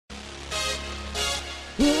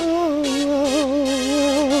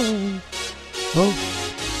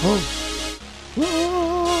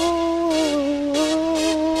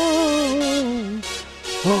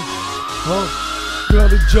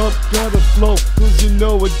cause you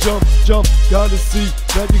know I jump, jump, gotta see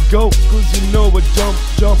that you go, cause you know I jump,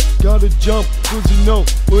 jump, gotta jump, cause you know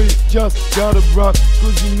we just gotta rock,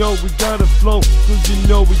 cause you know we gotta flow, cause you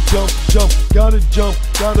know we jump, jump, gotta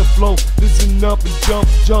flow, listen up and jump,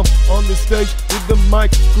 jump on the stage with the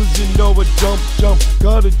mic, cause you know I jump,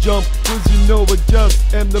 gotta jump, cause you know I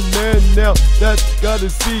just am the man now that gotta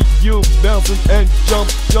see you bouncing and jump,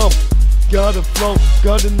 jump. Gotta flow,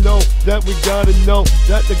 gotta know that we gotta know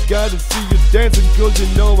that I gotta see you dancing, cause you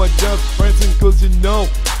know I just prancing, cause you know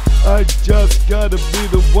I just gotta be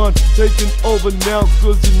the one taking over now,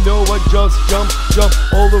 cause you know I just jump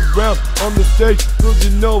all around on the stage, cause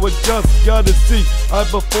you know I just gotta see I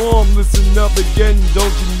perform, listen up again,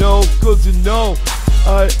 don't you know, cause you know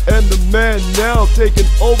I am the man now taking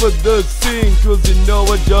over the scene, cause you know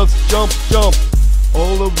I just jump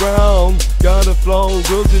all around, gotta flow,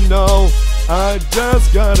 cause you know I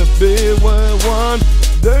just gotta be one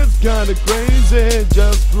that's kinda crazy,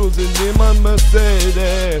 just cruising in my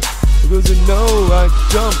Mercedes, cause you know I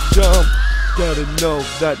jump, gotta know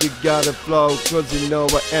that you gotta flow, cause you know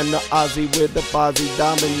I am the Aussie with the Posy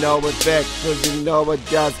domino effect, cause you know I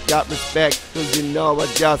just got respect, cause you know I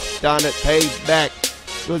just done it, paid back,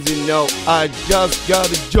 cause you know I just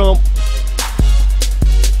gotta jump.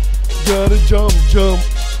 Gotta jump,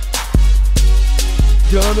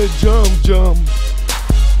 gotta jump,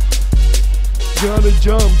 gotta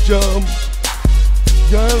jump,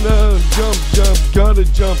 gotta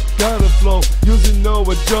jump, gotta flow, cause you know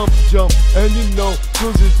I jump, and you know,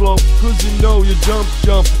 cause you flow, cause you know you jump,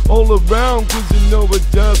 all around, cause you know I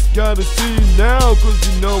just gotta see now,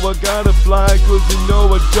 cause you know I gotta fly, cause you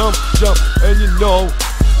know I jump, and you know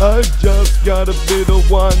I just gotta be the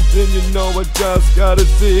one, and you know I just gotta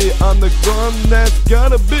see I'm the gun that's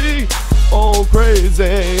gotta be all crazy,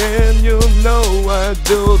 and you know I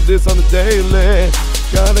do this on the daily,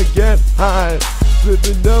 gotta get high,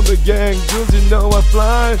 flipping up the gang, cause you know I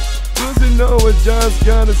fly, cause you know I just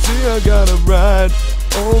gotta see I gotta ride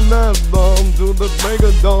all night long to the break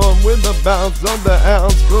of dawn with the bounce of the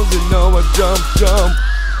house, cause you know I jump,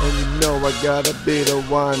 and you know I gotta be the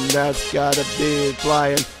one that's gotta be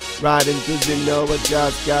flying, riding, cause you know I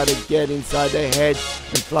just gotta get inside the head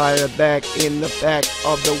and fly her back in the back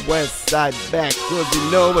of the west side back, cause you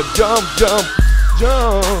know I jump,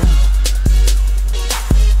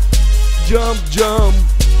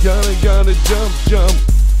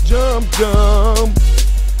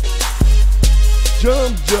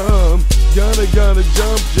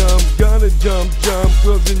 gotta jump,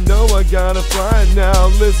 cause you know I gotta fly now,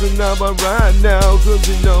 listen up, I ride now, cause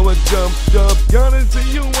you know I jump, gotta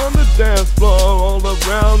see you on the dance floor, all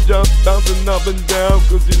around, just bouncing up and down,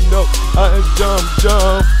 cause you know I jump,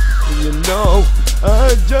 and you know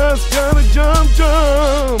I just gotta jump,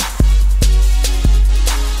 yeah,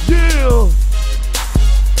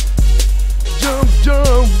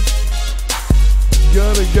 jump,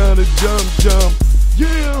 gotta jump,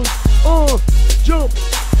 yeah, jump,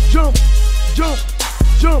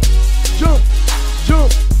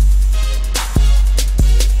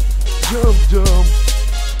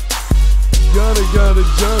 gotta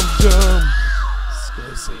jump,